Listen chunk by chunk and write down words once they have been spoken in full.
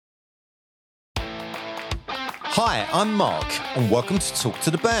Hi, I'm Mark, and welcome to Talk to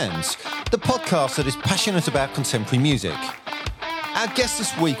the Bands, the podcast that is passionate about contemporary music. Our guest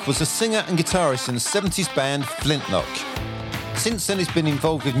this week was a singer and guitarist in the 70s band Flintlock. Since then, he's been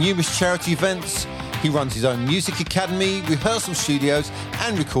involved with numerous charity events. He runs his own music academy, rehearsal studios,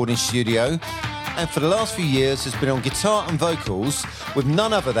 and recording studio. And for the last few years, has been on guitar and vocals with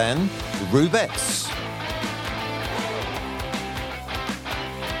none other than the Rubettes.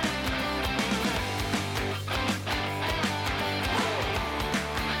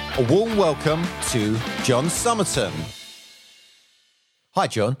 A warm welcome to John Summerton. Hi,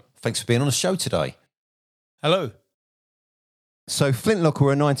 John. Thanks for being on the show today. Hello. So Flintlock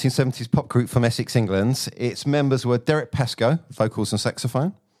were a 1970s pop group from Essex, England. Its members were Derek Pascoe, vocals and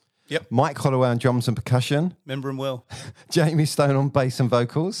saxophone. Yep. Mike Holloway on drums and percussion. Remember him well. Jamie Stone on bass and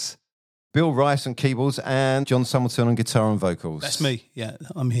vocals. Bill Rice on keyboards and John Summerton on guitar and vocals. That's me. Yeah,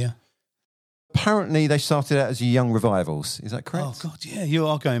 I'm here. Apparently they started out as young revivals. Is that correct? Oh, God, yeah. You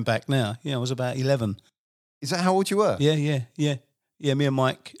are going back now. Yeah, I was about 11. Is that how old you were? Yeah. Me and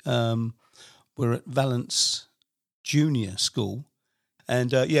Mike were at Valence Junior School.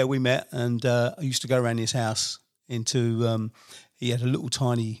 And, we met. And I used to go around his house into... he had a little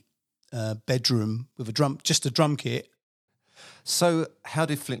tiny bedroom with just a drum kit. So how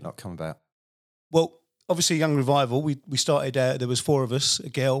did Flintlock come about? Well, obviously Young Revival. We started out, there was four of us, a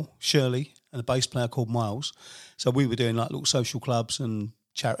girl, Shirley, and a bass player called Miles. So we were doing like little social clubs and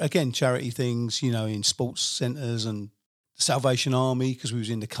charity things, you know, in sports centres and the Salvation Army, because we was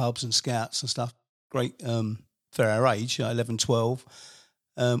in the Cubs and Scouts and stuff. Great for our age, 11, 12.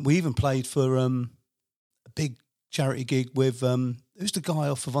 We even played for a big charity gig with, who's the guy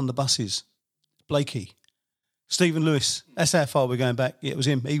off of On the Buses? Blakey. Stephen Lewis. That's how far we're going back. Yeah, it was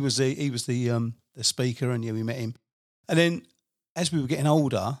him. He was the speaker, and yeah, we met him. And then as we were getting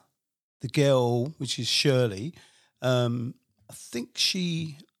older, the girl, which is Shirley, I think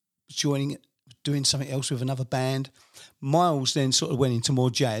she was doing something else with another band. Miles then sort of went into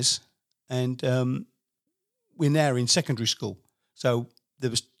more jazz, and we're now in secondary school. So there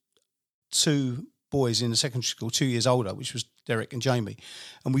was two boys in the secondary school, 2 years older, which was Derek and Jamie.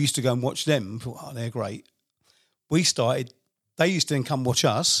 And we used to go and watch them. Thought, oh, they're great. They used to then come watch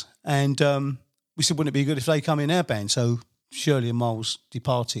us, and we said, wouldn't it be good if they come in our band? So Shirley and Miles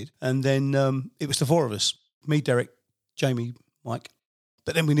departed. And then it was the four of us, me, Derek, Jamie, Mike.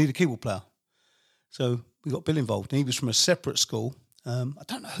 But then we needed a keyboard player. So we got Bill involved, and he was from a separate school. I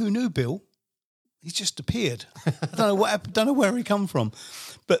don't know who knew Bill. He just appeared. I don't know what happened, don't know where he come from.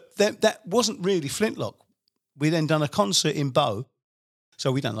 But that wasn't really Flintlock. We then done a concert in Bow.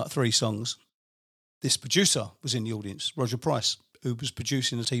 So we done like 3 songs. This producer was in the audience, Roger Price, who was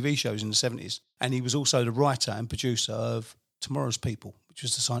producing the TV shows in the 70s. And he was also the writer and producer of Tomorrow's People, which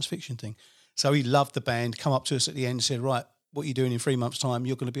was the science fiction thing. So he loved the band, come up to us at the end and said, right, what are you doing in 3 months' time?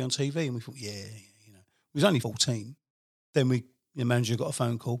 You're going to be on TV. And we thought, yeah, you know. We was only 14. Then the manager got a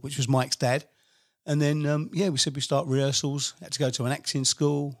phone call, which was Mike's dad. And then, we said we start rehearsals, had to go to an acting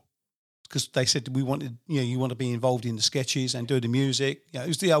school because they said you want to be involved in the sketches and do the music. It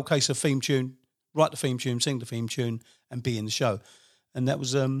was the old case of theme tune, write the theme tune, sing the theme tune and be in the show. And that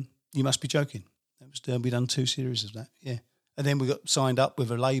was, You Must Be Joking. That was we done 2 series of that, yeah. And then we got signed up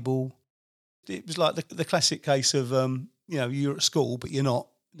with a label. It was like the classic case of, you're at school but you're not.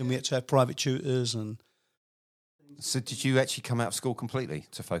 Then we had to have private tutors and... So did you actually come out of school completely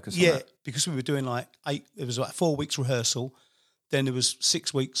to focus on that? Yeah, because we were doing it was like 4 weeks rehearsal, then there was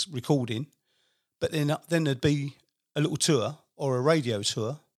 6 weeks recording, but then there'd be a little tour or a radio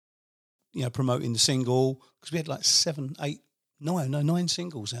tour, promoting the single, because we had like 9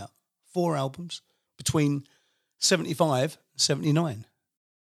 singles out, 4 albums between 75 and 79.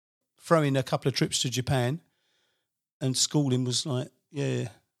 Throw in a couple of trips to Japan, and schooling was like, yeah.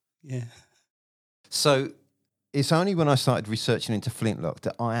 So... It's only when I started researching into Flintlock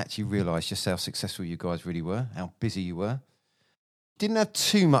that I actually realised just how successful you guys really were, how busy you were. Didn't have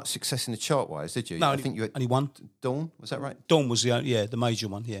too much success in the chart-wise, did you? No, I think you had only one. Dawn, was that right? Dawn was the major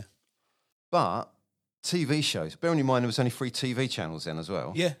one, yeah. But TV shows, bearing in mind there was only 3 TV channels then as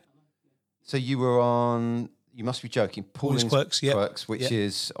well. Yeah. So you were on, you must be joking, Pauline's Quirks, yeah. Quirks, which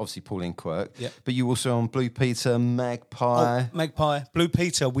is obviously Pauline Quirk. Yeah. But you were also on Blue Peter, Magpie. Oh, Magpie. Blue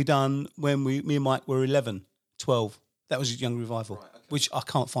Peter we done when me and Mike were 11. 12. That was a Young Revival, right, okay. Which I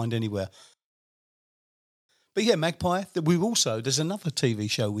can't find anywhere. But yeah, Magpie. There's another TV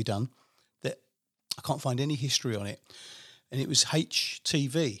show we done that I can't find any history on it, and it was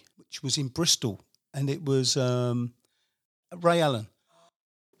HTV, which was in Bristol, and it was Ray Allen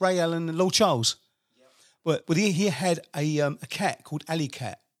and Lord Charles. Yep. But he had a cat called Alley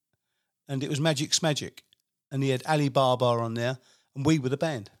Cat, and it was Magic's Magic. and he had Ali Baba on there, and we were the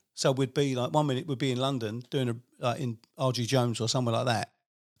band. So we'd be like 1 minute we'd be in London doing in RG Jones or somewhere like that,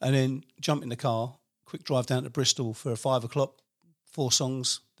 and then jump in the car, quick drive down to Bristol for 5 o'clock, 4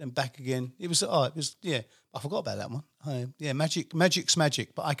 songs, then back again. It was I forgot about that one. Magic's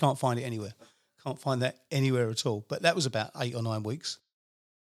magic, but I can't find it anywhere. Can't find that anywhere at all. But that was about 8 or 9 weeks.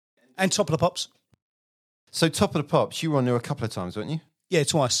 And Top of the Pops. So Top of the Pops, you were on there a couple of times, weren't you? Yeah,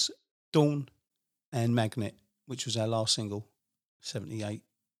 twice. Dawn and Magnet, which was our last single, 78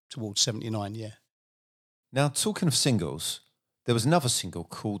 towards 79, yeah. Now, talking of singles, there was another single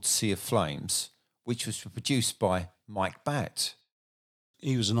called Sea of Flames, which was produced by Mike Batt.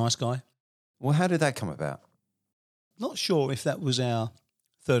 He was a nice guy. Well, how did that come about? Not sure if that was our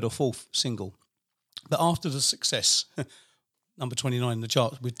 3rd or 4th single, but after the success, number 29 in the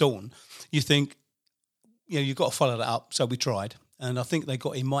charts with Dawn, you think, you've got to follow that up. So we tried. And I think they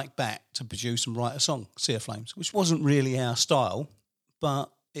got in Mike Batt to produce and write a song, Sea of Flames, which wasn't really our style,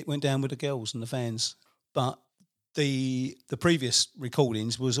 but it went down with the girls and the fans. But the previous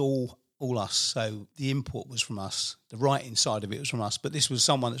recordings was all us. So the input was from us. The writing side of it was from us. But this was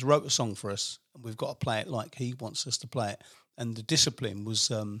someone that's wrote a song for us, and we've got to play it like he wants us to play it. And the discipline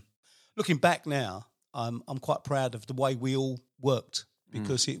was, looking back now, I'm quite proud of the way we all worked,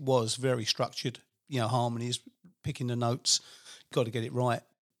 because it was very structured, harmonies, picking the notes, got to get it right.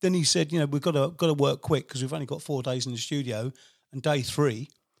 Then he said, we've got to work quick because we've only got 4 days in the studio, and day 3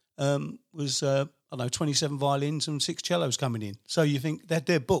 was 27 violins and 6 cellos coming in. So you think that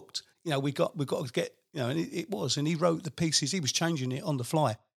they're booked. We got to get, and it was. And he wrote the pieces. He was changing it on the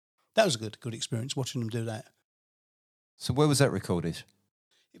fly. That was a good experience watching them do that. So where was that recorded?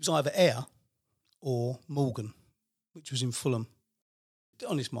 It was either Ayr or Morgan, which was in Fulham.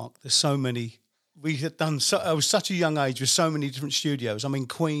 Honest, Mark, there's so many. We had done. I was such a young age with so many different studios. I mean,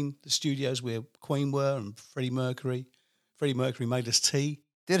 Queen, the studios where Queen were, and Freddie Mercury. Freddie Mercury made us tea.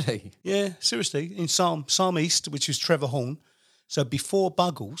 Did he? Yeah, seriously. In Psalm East, which was Trevor Horn. So before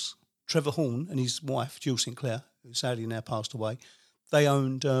Buggles, Trevor Horn and his wife, Jill Sinclair, who sadly now passed away, they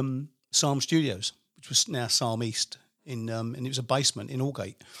owned Psalm Studios, which was now Psalm East, and it was a basement in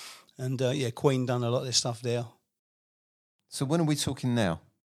Aldgate. And, Queen done a lot of their stuff there. So when are we talking now?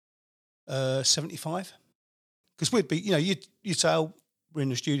 75. Because we'd be, you'd say, we're in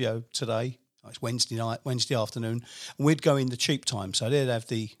the studio today. Oh, it's Wednesday night, Wednesday afternoon. And we'd go in the cheap time. So they'd have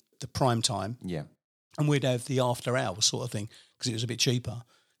the prime time. Yeah. And we'd have the after hours sort of thing because it was a bit cheaper.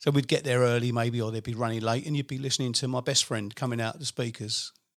 So we'd get there early maybe, or they'd be running late, and you'd be listening to my best friend coming out the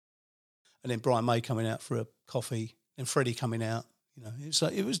speakers, and then Brian May coming out for a coffee, and Freddie coming out.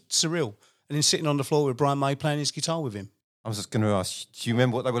 It was surreal. And then sitting on the floor with Brian May playing his guitar with him. I was just going to ask, do you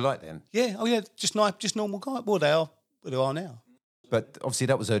remember what they were like then? Yeah, just normal guys. Well, they are now. But obviously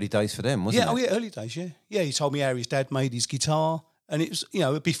that was early days for them, wasn't it? Early days, yeah. Yeah, he told me how his dad made his guitar, and it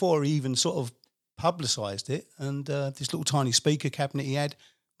was, before he even sort of publicised it, and this little tiny speaker cabinet he had,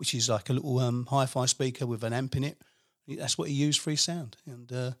 which is like a little hi-fi speaker with an amp in it. That's what he used for his sound.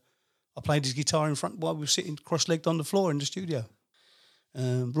 And I played his guitar in front while we were sitting cross-legged on the floor in the studio.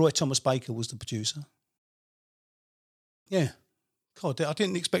 Roy Thomas Baker was the producer. Yeah. God, I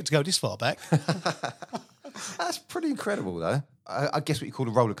didn't expect to go this far back. That's pretty incredible, though. I guess what you call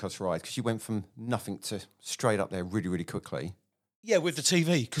a roller coaster ride, because you went from nothing to straight up there really, really quickly. Yeah, with the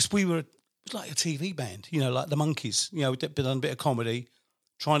TV, because we were like a TV band, like the Monkees. We'd done a bit of comedy,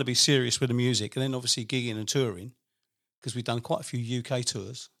 trying to be serious with the music, and then obviously gigging and touring, because we'd done quite a few UK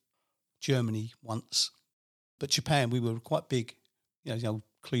tours, Germany once, but Japan, we were quite big,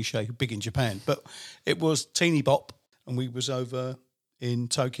 cliche, big in Japan, but it was teeny bop, and we was over in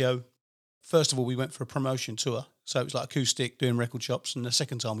Tokyo. First of all, we went for a promotion tour, so it was like acoustic, doing record shops, and the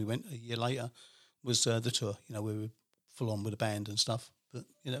second time we went, a year later, was the tour, we were full on with a band and stuff, but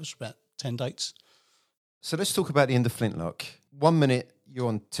it was about 10 dates. So let's talk about the end of Flintlock. 1 minute you're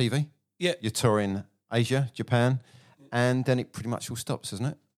on TV. Yeah. You're touring Asia, Japan, and then it pretty much all stops, isn't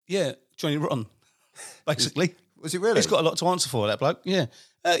it? Yeah, Johnny Rotten, basically. Was it really? He's got a lot to answer for, that bloke. Yeah.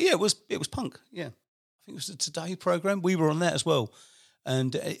 It was punk, yeah. I think it was the Today programme. We were on that as well.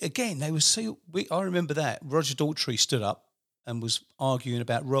 And again, they were I remember that. Roger Daltrey stood up and was arguing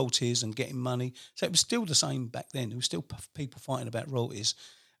about royalties and getting money. So it was still the same back then. There was still people fighting about royalties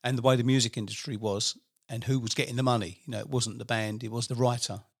and the way the music industry was and who was getting the money. It wasn't the band, it was the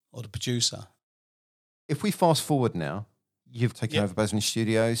writer or the producer. If we fast forward now, you've taken over Buzzing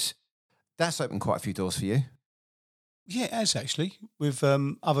Studios. That's opened quite a few doors for you. Yeah, it has actually. With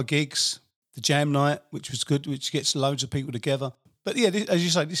other gigs, the Jam Night, which was good, which gets loads of people together. But yeah, as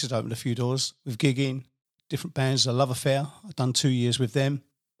you say, this has opened a few doors with gigging, different bands. A Love Affair, I've done 2 years with them,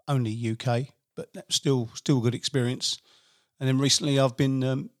 only UK, but that's still a good experience. And then recently I've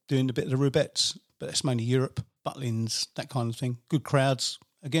been doing a bit of the Rubettes, but that's mainly Europe, Butlins, that kind of thing. Good crowds,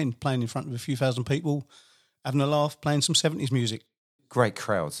 again, playing in front of a few thousand people, having a laugh, playing some 70s music. Great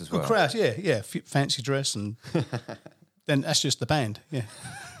crowds as well. Good crowds, yeah. Fancy dress, and then that's just the band, yeah.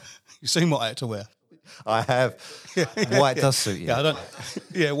 You've seen what I had to wear. I have. White does suit you.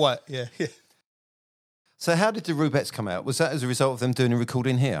 Yeah, white, yeah. So how did the Rubettes come out? Was that as a result of them doing a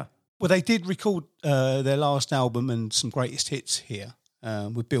recording here? Well, they did record their last album and some greatest hits here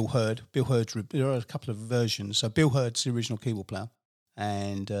with Bill Hurd. There are a couple of versions. So Bill Hurd's the original keyboard player,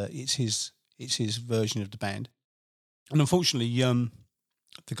 and it's his version of the band. And unfortunately,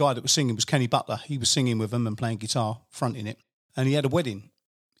 the guy that was singing was Kenny Butler. He was singing with them and playing guitar, fronting it, and he had a wedding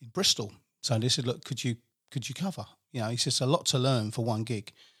in Bristol. So they said, "Look, could you cover?" You know, he says, "A lot to learn for one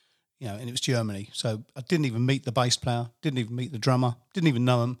gig." You know, and it was Germany. So I didn't even meet the bass player, didn't even meet the drummer, didn't even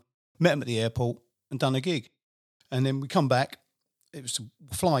know him. Met him at the airport and done a gig. And then we come back. It was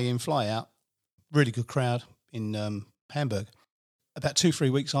fly in, fly out. Really good crowd in Hamburg. About 2-3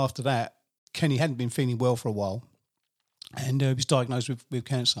 weeks after that, Kenny hadn't been feeling well for a while, and he was diagnosed with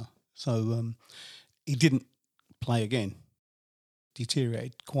cancer. So he didn't play again.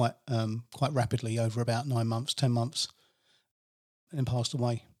 Deteriorated quite rapidly over about 9 months, 10 months, and then passed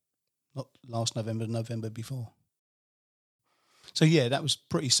away. Not last November, the November before. So yeah, that was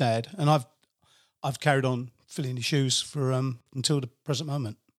pretty sad, and I've carried on filling the shoes for until the present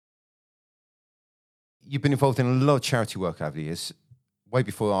moment. You've been involved in a lot of charity work over the years, way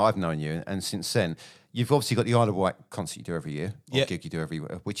before I've known you, and since then, you've obviously got the Isle of Wight concert you do every year, or gig you do every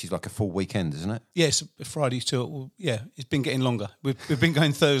year, which is like a full weekend, isn't it? Yes, Friday to well, yeah, it's been getting longer. We've been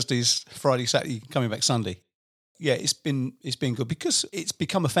going Thursdays, Friday, Saturday, coming back Sunday. Yeah, it's been good because it's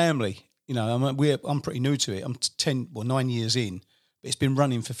become a family. You know, I'm pretty new to it. I'm 9 years in, but it's been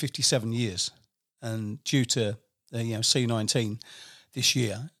running for 57 years. And due to C19 this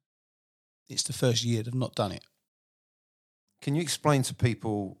year, it's the first year they've not done it. Can you explain to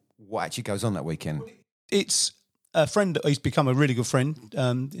people what actually goes on that weekend? It's a friend. He's become a really good friend.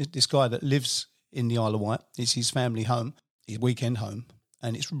 This guy that lives in the Isle of Wight. It's his family home, his weekend home,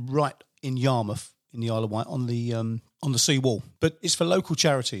 and it's right in Yarmouth in the Isle of Wight on the sea wall. But it's for local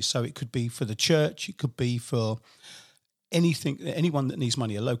charities, so it could be for the church, it could be for anyone that needs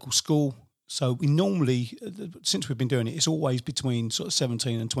money, a local school. So we normally, since we've been doing it, it's always between sort of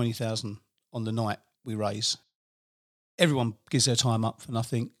 17 and 20,000 on the night we raise. Everyone gives their time up for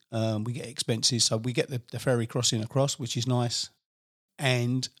nothing. We get expenses, so we get the ferry crossing across, which is nice.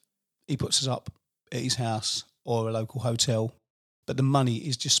 And he puts us up at his house or a local hotel. But the money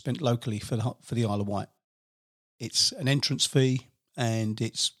is just spent locally for the Isle of Wight. It's an entrance fee, and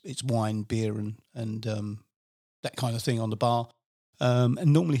it's wine, beer, and that kind of thing on the bar.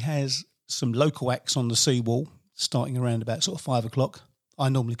 And normally has some local acts on the seawall, starting around about sort of 5 o'clock. I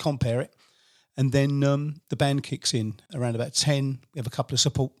normally compare it. And then the band kicks in around about 10. We have a couple of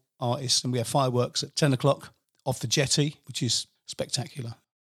support artists, and we have fireworks at 10 o'clock off the jetty, which is spectacular.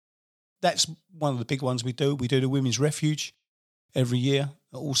 That's one of the big ones we do. We do the Women's Refuge every year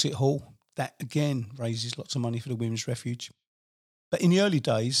at Allsit Hall. That, again, raises lots of money for the Women's Refuge. But in the early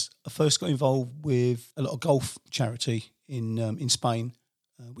days, I first got involved with a lot of golf charity in Spain,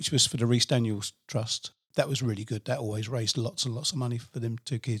 which was for the Rhys Daniels Trust. That was really good. That always raised lots and lots of money for them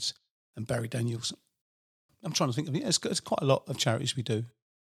 2 kids and Barry Daniels. I'm trying to think of it. It's quite a lot of charities we do.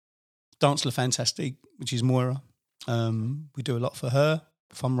 Dance La Fantastique, which is Moira. We do a lot for her,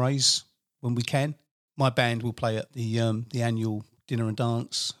 fundraise when we can. My band will play at the annual dinner and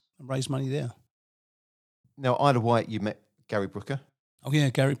dance and raise money there. Now, Isle of Wight, you met Gary Brooker. Oh, yeah,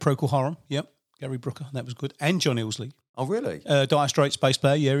 Gary Procol Harum. Yep, Gary Brooker. That was good. And John Ilsley. Oh, really? Dire Straits bass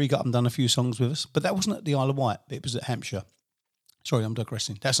player. Yeah, he got up and done a few songs with us. But that wasn't at the Isle of Wight. It was at Hampshire. Sorry, I'm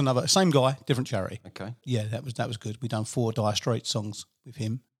digressing. That's another, same guy, different charity. Okay. Yeah, that was good. We done 4 Dire Straits songs with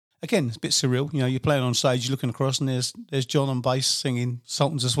him. Again, it's a bit surreal. You know, you're playing on stage, you're looking across, and there's John on bass singing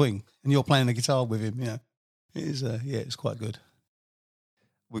Sultans of Swing, and you're playing the guitar with him. You know, it is. It's quite good.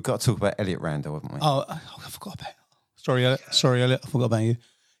 We've got to talk about Elliot Randall, haven't we? Oh, I forgot about. Sorry, Elliot. I forgot about you.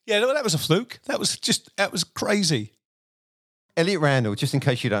 Yeah, that was a fluke. That was crazy. Elliot Randall, just in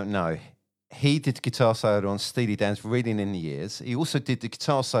case you don't know, he did the guitar solo on Steely Dan's Reading in the Years. He also did the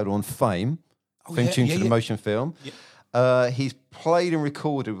guitar solo on Fame, theme tune to the motion film. Yeah. He's played and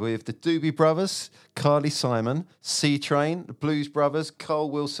recorded with the Doobie Brothers, Carly Simon, C Train, the Blues Brothers, Carl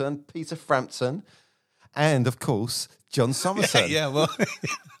Wilson, Peter Frampton, and, of course, John Summerton. Yeah, well...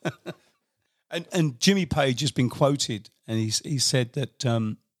 and Jimmy Page has been quoted, and he said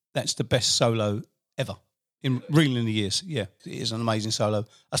that that's the best solo ever. In Reeling in the Years, yeah. It is an amazing solo.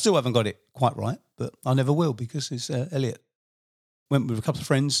 I still haven't got it quite right, but I never will because it's Elliot. Went with a couple of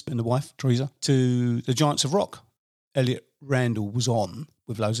friends and the wife, Teresa, to the Giants of Rock. Elliot Randall was on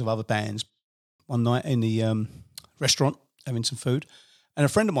with loads of other bands one night in the restaurant having some food. And a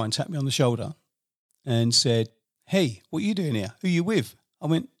friend of mine tapped me on the shoulder and said, "Hey, what are you doing here? Who are you with?" I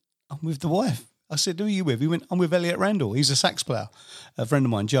went, "I'm with the wife." I said, "Who are you with?" He went, "I'm with Elliot Randall. He's a sax player." A friend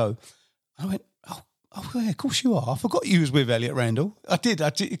of mine, Joe. I went, Oh, yeah, of course you are. I forgot you was with Elliot Randall. I did,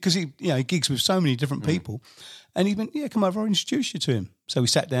 because he gigs with so many different people. And he went, "Yeah, come over, I'll introduce you to him." So we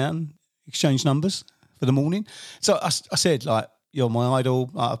sat down, exchanged numbers for the morning. So I said, like, "You're my idol.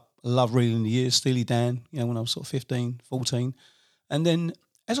 I love Reeling in the Years, Steely Dan, when I was sort of 15, 14. And then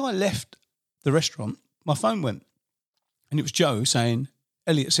as I left the restaurant, my phone went. And it was Joe saying,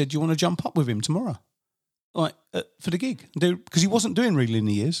 "Elliot said, do you want to jump up with him tomorrow? Like, for the gig?" Because he wasn't doing Reeling in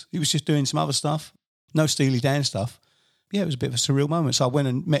the Years. He was just doing some other stuff. No Steely Dan stuff. Yeah, it was a bit of a surreal moment. So I went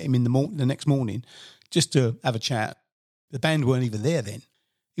and met him in the next morning just to have a chat. The band weren't even there then.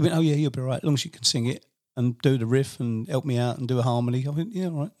 He went, "Oh, yeah, you'll be all right, as long as you can sing it and do the riff and help me out and do a harmony." I went, "Yeah,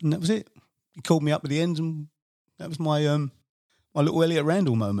 all right." And that was it. He called me up at the end and that was my my little Elliot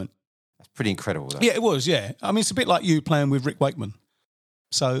Randall moment. That's pretty incredible, though. Yeah, it was, yeah. I mean, it's a bit like you playing with Rick Wakeman.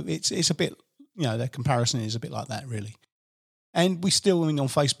 So it's a bit, the comparison is a bit like that, really. And we still, on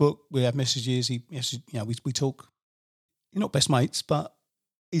Facebook, we have messages. We talk. You're not best mates, but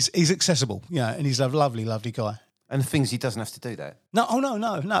he's accessible, and he's a lovely, lovely guy. And the things he doesn't have to do that. No,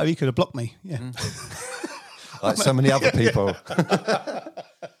 he could have blocked me, yeah. Like so many other people.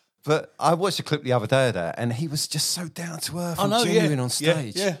 But I watched a clip the other day of that, and he was just so down to earth and genuine on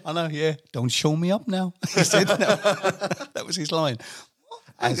stage. Yeah, I know, yeah. "Don't show me up now," he said. That was his line.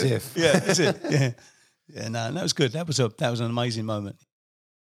 As if. Yeah, that's it, yeah. Yeah, no, that was good. That was an amazing moment.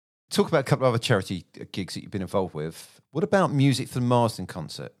 Talk about a couple of other charity gigs that you've been involved with. What about music for the Marsden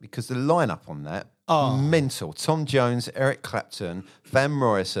concert? Because the lineup on that, mental. Tom Jones, Eric Clapton, Van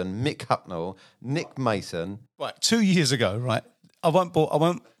Morrison, Mick Hucknall, Nick Mason. Right, 2 years ago, right? I won't go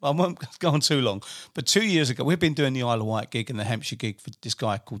on too long. But 2 years ago, we've been doing the Isle of Wight gig and the Hampshire gig for this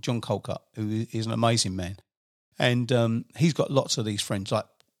guy called John Colcutt, who is an amazing man, and he's got lots of these friends like.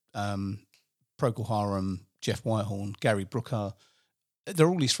 Procol Harum, Jeff Whitehorn, Gary Brooker, they're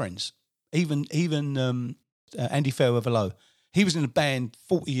all his friends. Even Andy Fairweather-Low. He was in a band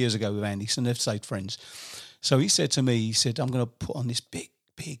 40 years ago with Andy, so they've stayed friends. So he said to me, "I'm going to put on this big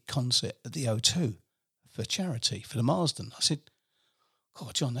concert at the O2 for charity, for the Marsden." I said,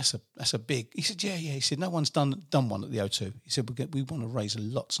 "God, John, that's a big..." He said, yeah. He said, "No one's done one at the O2. He said, we want to raise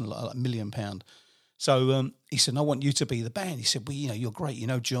lots and lots, like £1 million. So he said, "I want you to be the band." He said, "Well, you're great,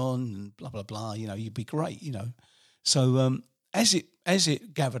 John, and blah, blah, blah, you'd be great, So as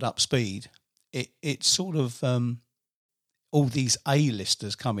it gathered up speed, it sort of, all these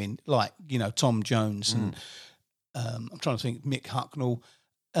A-listers come in, like, Tom Jones and I'm trying to think, Mick Hucknall,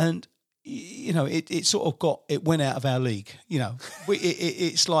 and, it sort of went out of our league,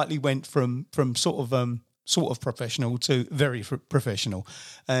 it slightly went from sort of professional to very professional.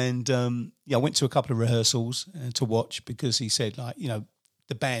 And I went to a couple of rehearsals to watch because he said, like,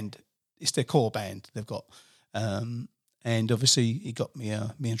 the band, it's their core band they've got. And obviously he got me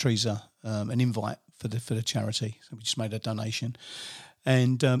and Teresa an invite for the charity. So we just made a donation.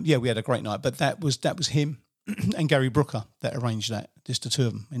 And we had a great night. But that was him and Gary Brooker that arranged that, just the two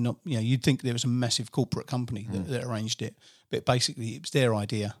of them. And not, you'd think there was a massive corporate company that arranged it. But basically it was their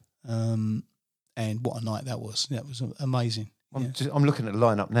idea. And what a night that was. That was amazing. I'm looking at the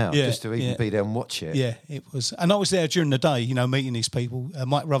lineup now just to even be there and watch it. Yeah, it was. And I was there during the day, meeting these people.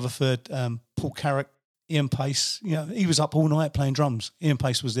 Mike Rutherford, Paul Carrick, Ian Pace. He was up all night playing drums. Ian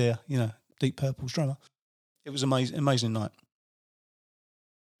Pace was there, Deep Purple's drummer. It was amazing night.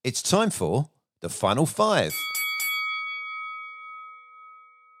 It's time for the final five.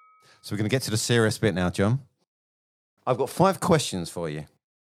 So we're going to get to the serious bit now, John. I've got 5 questions for you.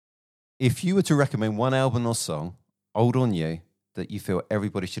 If you were to recommend one album or song, old or new, that you feel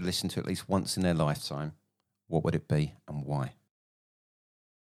everybody should listen to at least once in their lifetime, what would it be and why?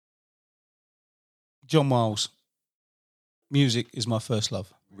 John Miles. Music is my first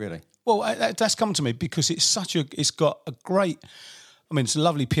love. Really? Well, that's come to me because it's got a great, it's a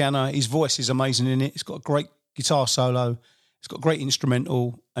lovely piano. His voice is amazing in it. It's got a great guitar solo. It's got a great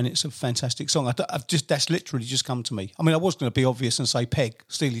instrumental, and it's a fantastic song. That's literally just come to me. I was going to be obvious and say Peg,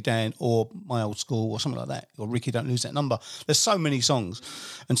 Steely Dan, or My Old School, or something like that, or Ricky, Don't Lose That Number. There's so many songs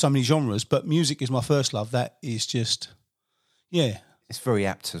and so many genres, but music is my first love. That is just, yeah. It's very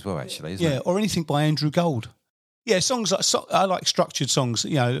apt as well, actually, isn't it? Yeah, or anything by Andrew Gold. Yeah, songs like I like structured songs.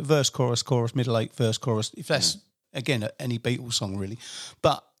 You know, verse, chorus, middle eight, verse, chorus. If that's again any Beatles song really,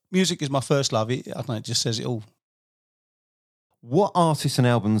 but music is my first love. I don't know, it just says it all. What artists and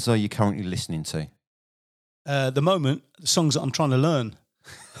albums are you currently listening to? The moment, the songs that I'm trying to learn,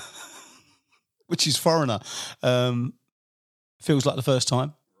 which is Foreigner. Feels Like the First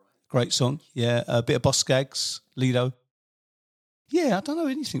Time. Great song. Yeah, a bit of Boss Skaggs, Lido. Yeah, I don't know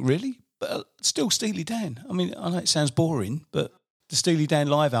anything really, but still Steely Dan. I mean, I know it sounds boring, but the Steely Dan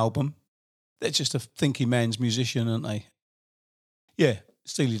live album, they're just a thinking man's musician, aren't they? Yeah,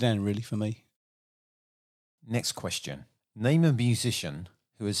 Steely Dan really for me. Next question. Name a musician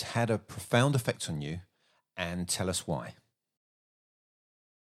who has had a profound effect on you and tell us why.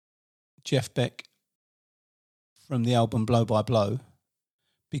 Jeff Beck from the album Blow by Blow,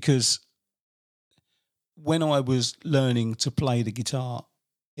 because when I was learning to play the guitar,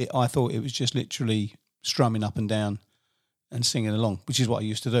 I thought it was just literally strumming up and down and singing along, which is what I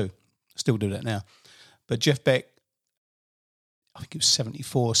used to do. I still do that now. But Jeff Beck, I think it was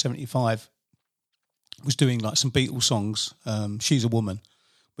 74, 75, was doing like some Beatles songs, She's a Woman,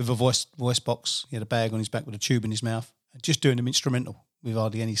 with a voice box. He had a bag on his back with a tube in his mouth, just doing them instrumental with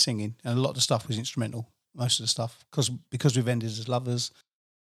hardly any singing. And a lot of the stuff was instrumental, most of the stuff, because we've ended as lovers.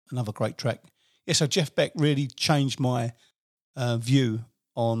 Another great track. Yeah, so Jeff Beck really changed my view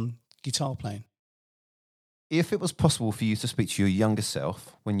on guitar playing. If it was possible for you to speak to your younger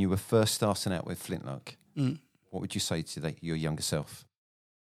self when you were first starting out with Flintlock, what would you say to your younger self?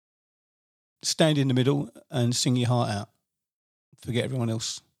 Stand in the middle and sing your heart out. Forget everyone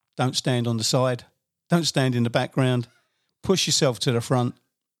else. Don't stand on the side. Don't stand in the background. Push yourself to the front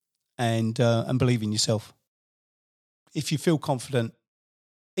and believe in yourself. If you feel confident,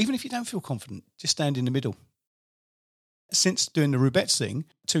 even if you don't feel confident, just stand in the middle. Since doing the Rubettes thing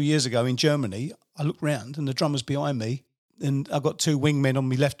 2 years ago in Germany, I looked round and the drummer's behind me and I've got two wingmen on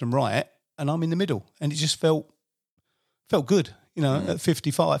me left and right and I'm in the middle. And it just felt good. You know, at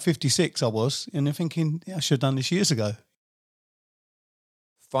 55, 56 I was, and I'm thinking, I should have done this years ago.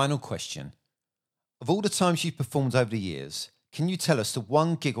 Final question. Of all the times you've performed over the years, can you tell us the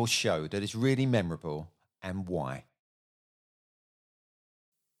one gig or show that is really memorable and why?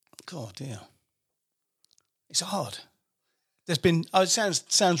 God, dear. It's hard. There's been, it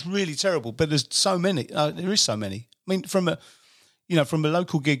sounds really terrible, but there's so many. There is so many. I mean, from a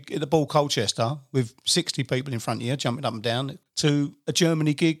local gig at the Ball Colchester with 60 people in front of you jumping up and down to a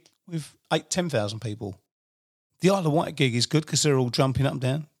Germany gig with 10,000 people. The Isle of Wight gig is good because they're all jumping up and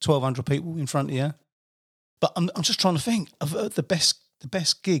down, 1,200 people in front of you. But I'm just trying to think of the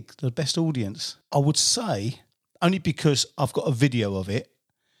best gig, the best audience. I would say, only because I've got a video of it,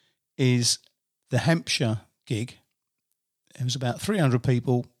 is the Hampshire gig. It was about 300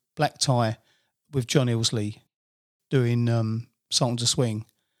 people, black tie, with John Ilsley doing Songs of Swing.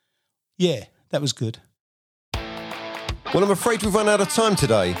 Yeah, that was good. Well, I'm afraid we've run out of time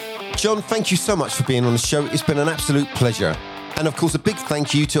today. John, thank you so much for being on the show. It's been an absolute pleasure. And of course, a big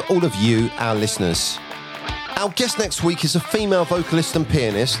thank you to all of you, our listeners. Our guest next week is a female vocalist and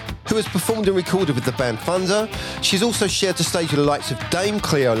pianist who has performed and recorded with the band Thunder. She's also shared the stage with the likes of Dame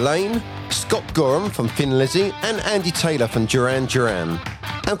Cleo Lane, Scott Gorham from Thin Lizzy, and Andy Taylor from Duran Duran.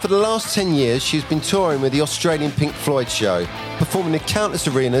 And for the last 10 years, she's been touring with the Australian Pink Floyd show, performing in countless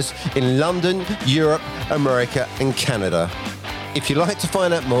arenas in London, Europe, America, and Canada. If you'd like to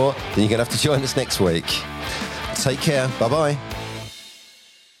find out more, then you're going to have to join us next week. Take care. Bye-bye.